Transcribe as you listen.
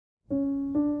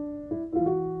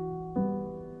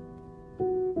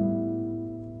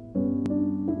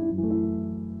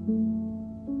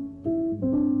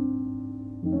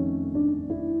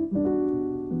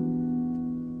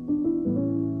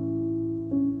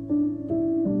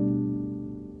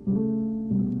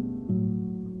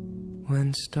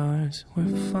when stars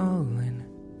were falling,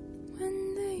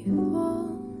 when they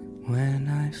fall, when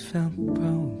I felt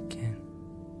broken.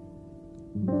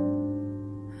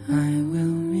 I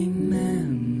will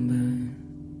remember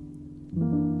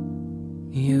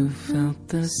you felt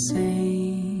the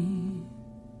same,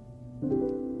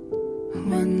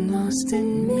 when lost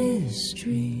in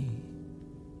mystery,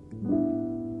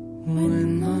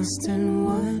 when lost in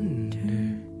wonder.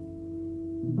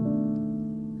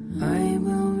 I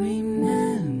will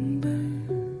remember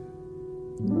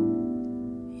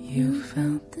you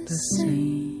felt the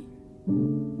same,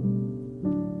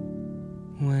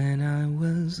 when I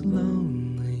was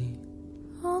lonely,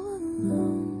 all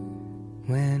alone,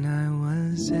 when I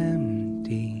was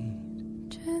empty.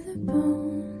 to the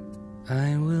bone.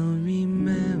 I will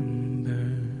remember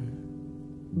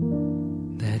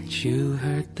that you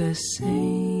hurt the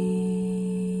same,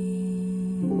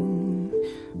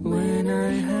 when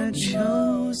I had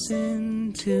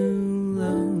chosen to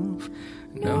love,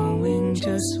 knowing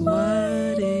just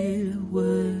what it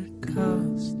would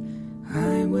cost.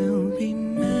 I will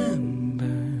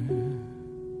remember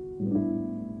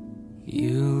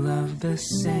you love the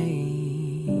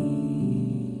same,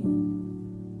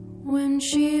 When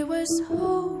she was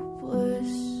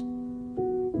hopeless,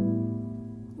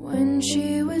 when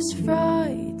she was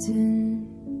frightened,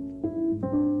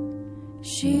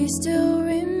 she still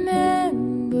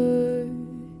remembered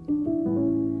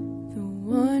the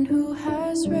one who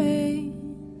has reigned.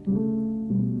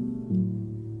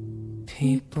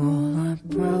 people are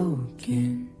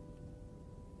broken,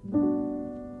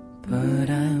 but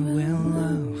I will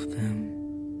love them,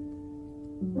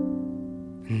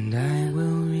 and I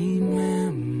will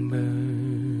remember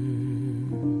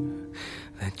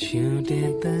that you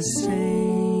did the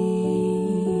same.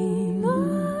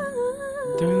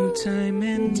 Through time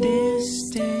and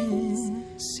distance,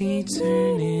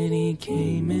 eternity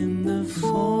came in the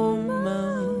form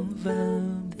of a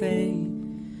babe.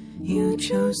 You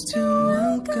chose to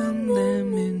welcome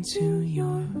them into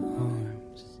your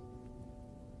arms,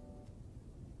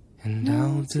 and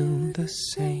I'll do the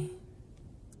same.